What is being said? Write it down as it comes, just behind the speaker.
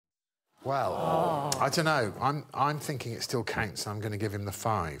Well, I don't know. I'm thinking it still counts, and I'm going to give him the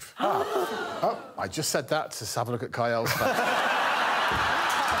 5. Oh, I just said that to have a look at Kiell's face.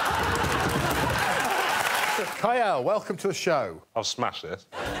 Kiell, welcome to the show. I'll smash this,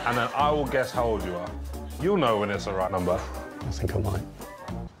 and then I will guess how old you are. You'll know when it's the right number. I think I might.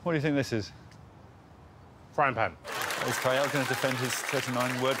 What do you think this is? Frying pan. Is Kiell going to defend his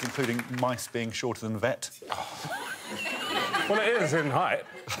 39 words, including mice being shorter than vet? Well, it is in height.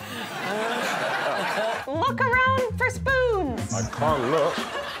 Look around for spoons. I can't look.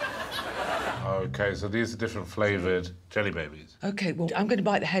 OK, so these are different flavoured jelly babies. OK, well, I'm going to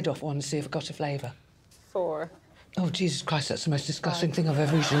bite the head off one and see if I've got a flavour. 4. Oh, Jesus Christ, that's the most disgusting thing I've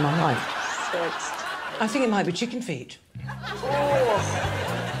ever eaten in my life. 6. I think it might be chicken feet.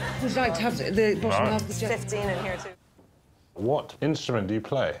 Oh. Would you like to have the bottom half of the jelly? 15 in here, too. What instrument do you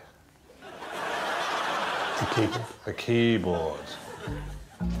play? The keyboard. The keyboard.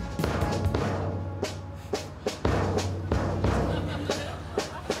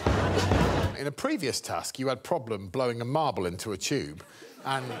 In a previous task, you had problem blowing a marble into a tube,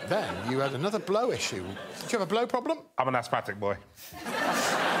 and then you had another blow issue. Did you have a blow problem? I'm an asthmatic boy.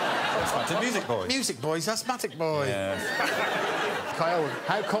 Asthmatic music boy. Music boy's asthmatic boy. Yeah. Kiell,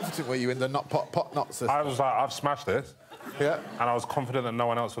 how confident were you in the pot knots? I was like, I've smashed this. Yeah. And I was confident that no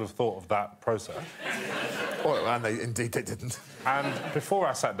one else would have thought of that process. Well, and indeed they didn't. And before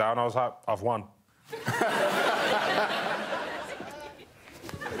I sat down, I was like, I've won.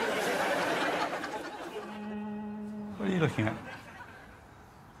 What are you looking at?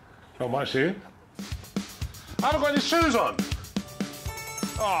 Not my shoe. I haven't got any shoes on.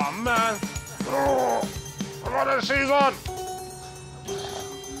 Oh, man. Oh, I've got no shoes on.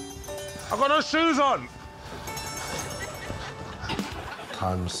 I've got no shoes on.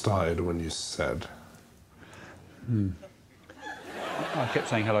 Time started when you said. I kept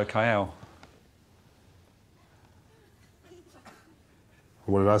saying hello, Kiell.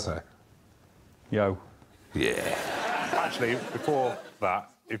 What did I say? Yo. Yeah. Actually, before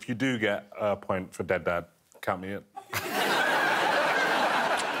that, if you do get a point for Dead Dad, count me in. Put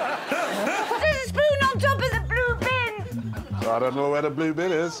a spoon on top of the blue bin. I don't know where the blue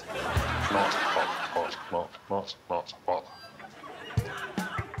bin is. Not.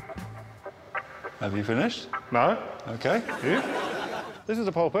 Have you finished? No. OK. You? This is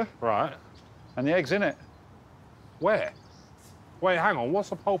a pulper. Right. And the egg's in it. Where? Wait, hang on.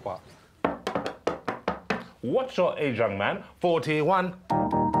 What's a pulper? What's your age, young man? 41,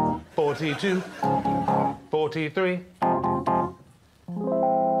 42, 43.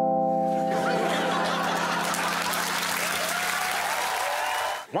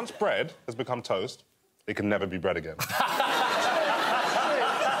 Once bread has become toast, it can never be bread again.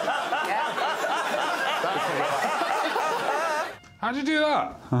 How'd you do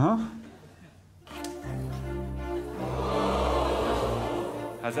that?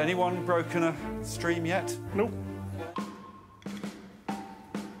 Has anyone broken a stream yet? Nope.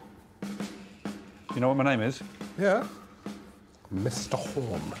 You know what my name is? Yeah. Mr.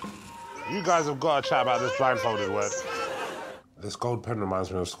 Horn. You guys have got to chat about this blindfolded word. This gold pen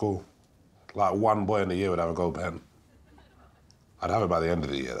reminds me of school. Like, one boy in the year would have a gold pen. I'd have it by the end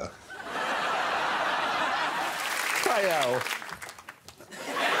of the year, though. Kiell.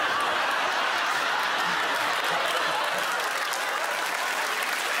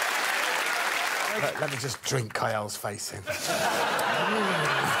 Let me just drink Kiell's face in.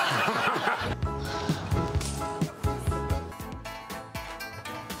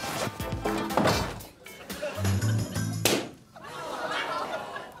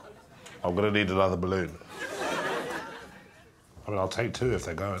 I'm gonna need another balloon. I mean, I'll take 2 if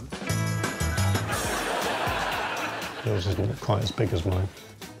they're going. Yours isn't quite as big as mine.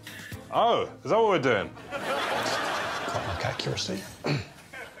 Oh, is that what we're doing? Quite like accuracy.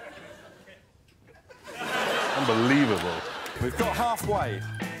 Unbelievable. We've got halfway.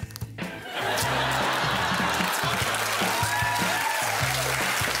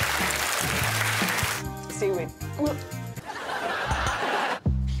 Seaweed.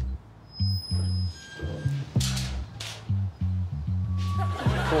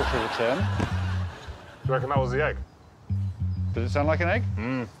 Quarter of a turn. Do you reckon that was the egg? Does it sound like an egg?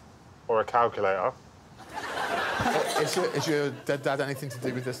 Or a calculator? Is your dead dad anything to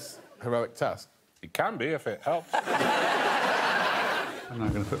do with this heroic task? It can be if it helps. I'm now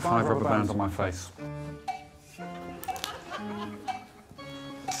going to put 5 rubber bands on my face.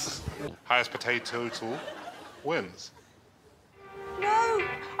 Highest potato tool wins. No.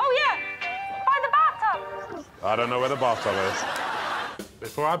 Oh, yeah. By the bathtub. I don't know where the bathtub is.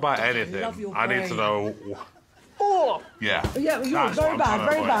 Before I buy anything, love your I need to brain. know... Oh, Yeah. Yeah, you're That's very what I'm bad,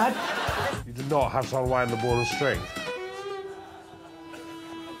 very trying to bad. You did not have to unwind the ball and string.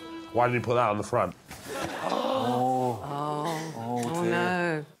 Why did you put that on the front? Oh,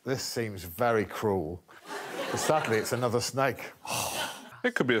 no. This seems very cruel. But sadly, it's another snake.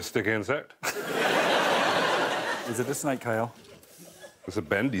 It could be a sticky insect. Is it a snake, Kiell? It's a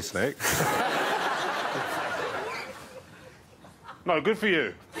bendy snake. No, good for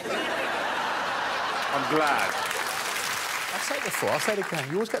you. I'm glad. I've said it before, I'll say it again.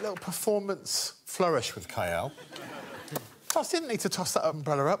 You always get a little performance flourish with Kiell. I didn't need to toss that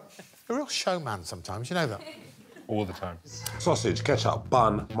umbrella up. You're a real showman sometimes, you know that? All the time. Sausage, ketchup,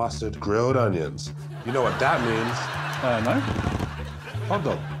 bun, mustard, grilled onions. You know what that means? No. Hot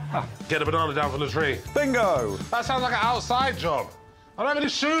dog. Get a banana down from the tree. Bingo! That sounds like an outside job. I don't have any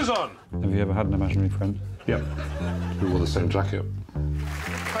shoes on. Have you ever had an imaginary friend? Yep. We wore the same jacket.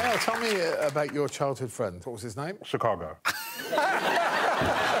 Kiell, tell me about your childhood friend. What was his name? Chicago.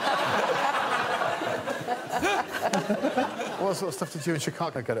 What sort of stuff did you in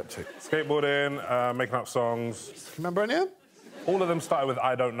Chicago get up to? Skateboarding, making up songs. Remember any of them? All of them started with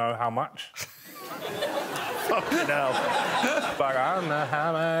I don't know how much. Fucking hell. Like, I don't know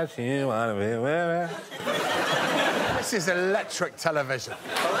how much you want to be with me. This is electric television.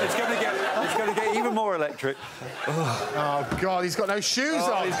 Oh, it's going to get even more electric. Oh, God, he's got no shoes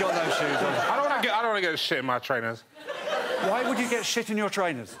on. He's got no shoes on. I don't want to get shit in my trainers. Why would you get shit in your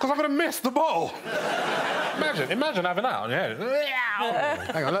trainers? Because I'm going to miss the ball. Imagine having that on your head.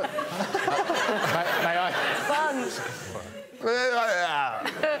 Hang on, look. May I? Fun.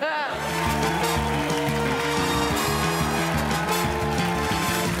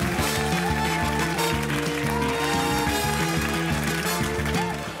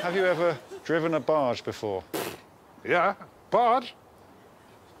 Have you ever driven a barge before? Yeah, barge.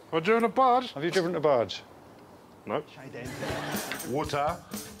 We're doing a barge. Have you driven a barge? No. Water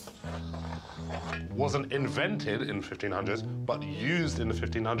wasn't invented in the 1500s, but used in the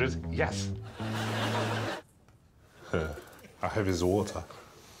 1500s, yes. How heavy is the water?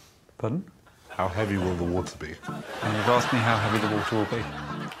 Pardon? How heavy will the water be? And you've asked me how heavy the water will be.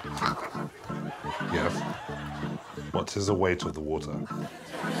 Yes. What is the weight of the water?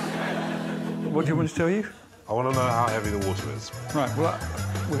 What do you want me to tell you? I want to know how heavy the water is. Right, well,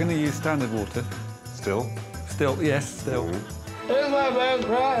 we're going to use standard water. Still? Still, yes, still. It's my best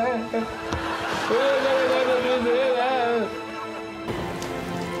friend.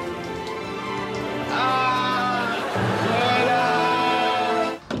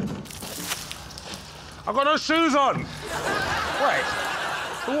 I've got no shoes on. Wait,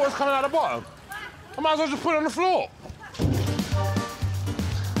 the water's coming out the bottom. I might as well just put it on the floor.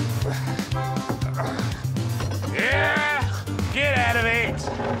 Yeah! Get out of it!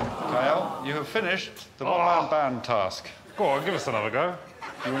 Kiell, you have finished the one-man band task. Go on, give us another go.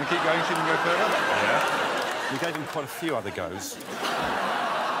 You want to keep going, see if you can go further? Yeah. We gave him quite a few other goes.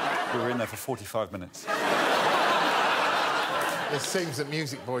 We were in there for 45 minutes. It seems that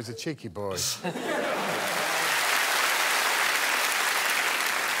music boys are cheeky boys.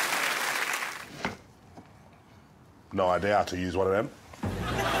 No idea how to use one of them.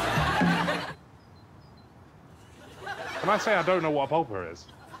 Can I say I don't know what a polka is?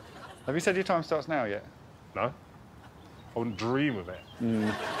 Have you said your time starts now yet? No. I wouldn't dream of it. You're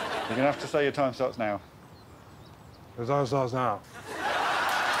going to have to say your time starts now. Your time starts now.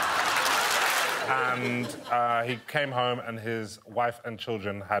 And he came home and his wife and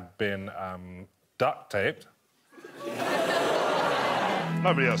children had been duct taped.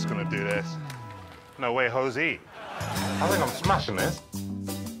 Nobody else is going to do this. No way, Hosey. I think I'm smashing this.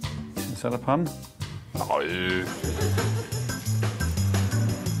 Is that a pun? Oh, yeah.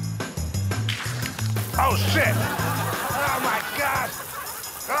 Oh, shit! Oh, my God!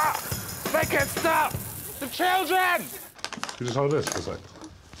 Ah, they can't stop! The children! You just hold this for a sec.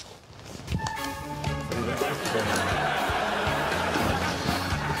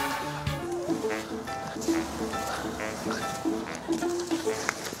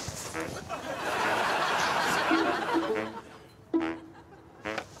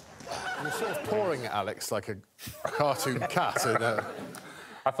 You're sort of pawing at Alex like a cartoon cat in a...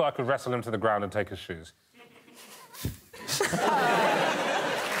 I thought I could wrestle him to the ground and take his shoes. I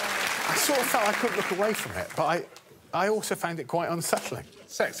sort of felt I couldn't look away from it, but I also found it quite unsettling.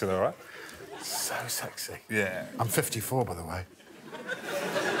 Sexy, though, right? So sexy. Yeah. I'm 54, by the way.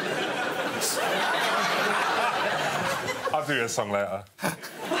 I'll do you a song later.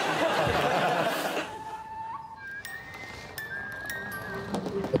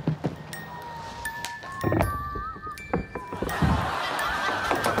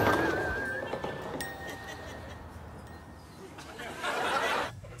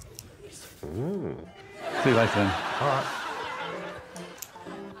 See you later, then. All right.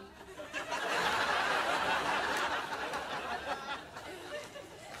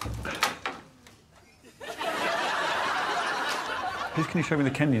 Please, can you show me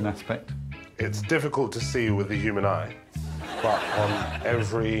the Kenyan aspect? It's difficult to see with the human eye, but on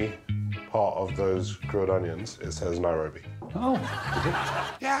every part of those grilled onions, it says Nairobi. Oh.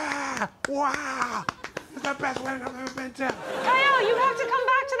 Yeah! Wow! It's the best wedding I've ever been to. Kiell, you have to come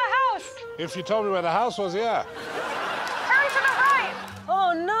back to the house. If you told me where the house was, yeah. Hurry to the right.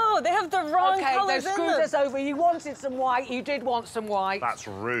 Oh, no, they have the wrong OK, colours they've in screwed them. us over. You wanted some white. You did want some white. That's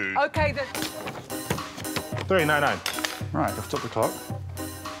rude. OK, then... 399. Right, I've stopped the clock.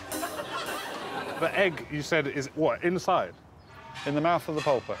 The egg, you said, is what, inside? In the mouth of the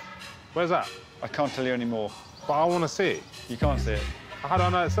pulper. Where's that? I can't tell you any more. But I want to see it. You can't see it. How do I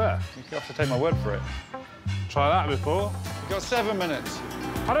know it's there? You have to take my word for it. Try that before. You've got 7 minutes.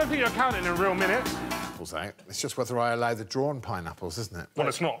 I don't think you're counting in real minutes. Apples out. It's just whether I allow the drawn pineapples, isn't it? Well,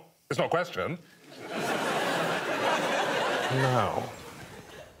 it's not. It's not a question. No.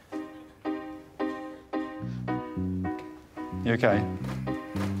 You OK?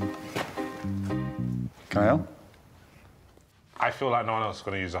 Kiell? I feel like no one else is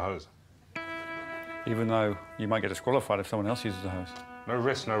going to use a hose. Even though you might get disqualified if someone else uses a hose. No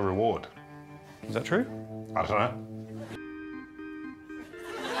risk, no reward. Is that true? I don't know.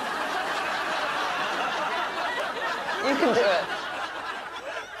 You can do it.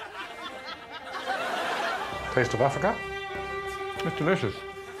 Taste of Africa? It's delicious.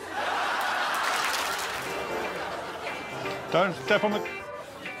 Don't step on the...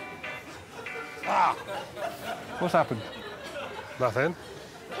 Ah! What's happened? Nothing.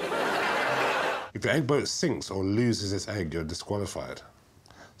 If the egg boat sinks or loses its egg, you're disqualified.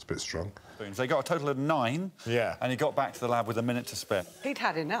 It's a bit strong. They got a total of 9. Yeah. And he got back to the lab with a minute to spare. He'd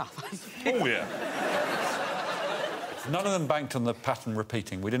had enough. Oh, yeah. None of them banked on the pattern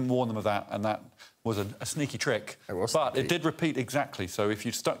repeating. We didn't warn them of that, and that was a sneaky trick. It was but sneaky. it did repeat exactly, so if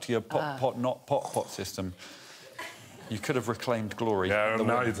you'd stuck to your pot, not pot system, you could have reclaimed glory. Yeah,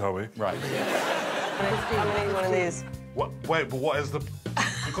 now you tell me. Right. I'm gonna eat one of these. What? Wait, but what is the...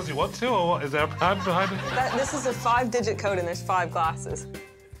 Because you want to, or what? Is there a plan behind it? This is a 5-digit code and there's 5 glasses.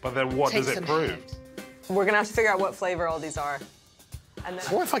 But then what Take does it some prove? hands. We're gonna have to figure out what flavour all these are. And then...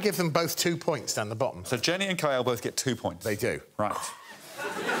 What if I give them both 2 points down the bottom? So Jenny and Kiell both get 2 points. They do. Right.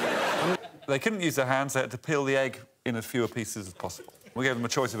 They couldn't use their hands. They had to peel the egg in as fewer pieces as possible. We gave them a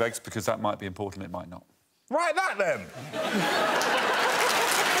choice of eggs because that might be important, it might not. Write that, then.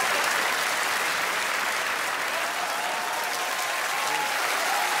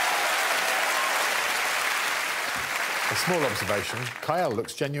 A small observation, Kiell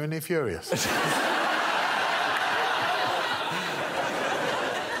looks genuinely furious.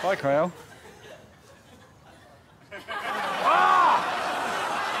 Hi, Kiell.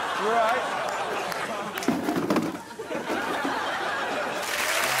 Right.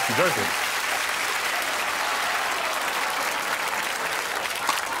 You're joking.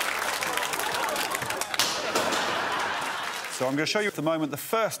 So I'm going to show you the moment the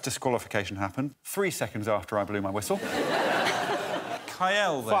first disqualification happened, 3 seconds after I blew my whistle.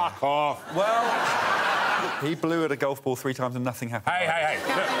 Kiell, then. Fuck off. Well, he blew at a golf ball 3 times and nothing happened. Hey.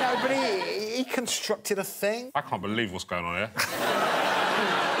 No, but he constructed a thing. I can't believe what's going on here.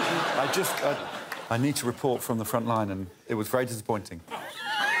 I need to report from the front line, and it was very disappointing.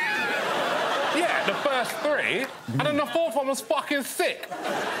 Yeah, the first 3, and then the 4th one was fucking sick.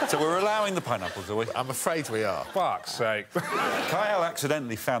 So we're allowing the pineapples, are we? I'm afraid we are. Fuck's sake. Kiell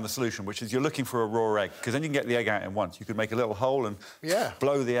accidentally found the solution, which is you're looking for a raw egg, because then you can get the egg out in once. You could make a little hole and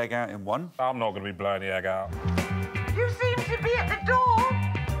blow the egg out in one. I'm not going to be blowing the egg out. You seem to be at the door.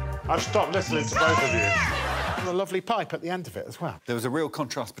 I've stopped listening to both of you. And a lovely pipe at the end of it as well. There was a real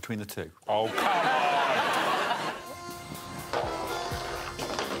contrast between the two. Oh, come on!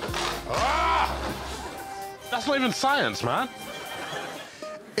 Ah! That's not even science, man.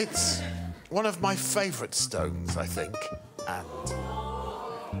 It's one of my favourite stones, I think. And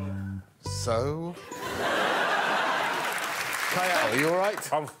so... Kiell, are you all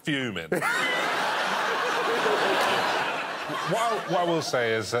right? I'm fuming. What I will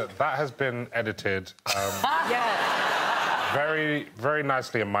say is that has been edited very, very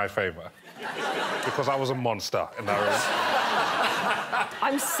nicely in my favour. Because I was a monster in that room.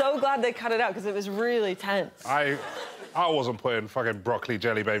 I'm so glad they cut it out because it was really tense. I wasn't putting fucking broccoli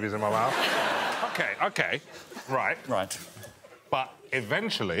jelly babies in my mouth. OK. Right. But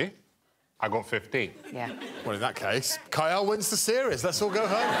eventually, I got 15. Yeah. Well, in that case, Kiell wins the series. Let's all go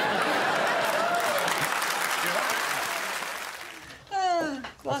home.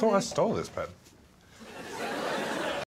 I thought I stole this pen.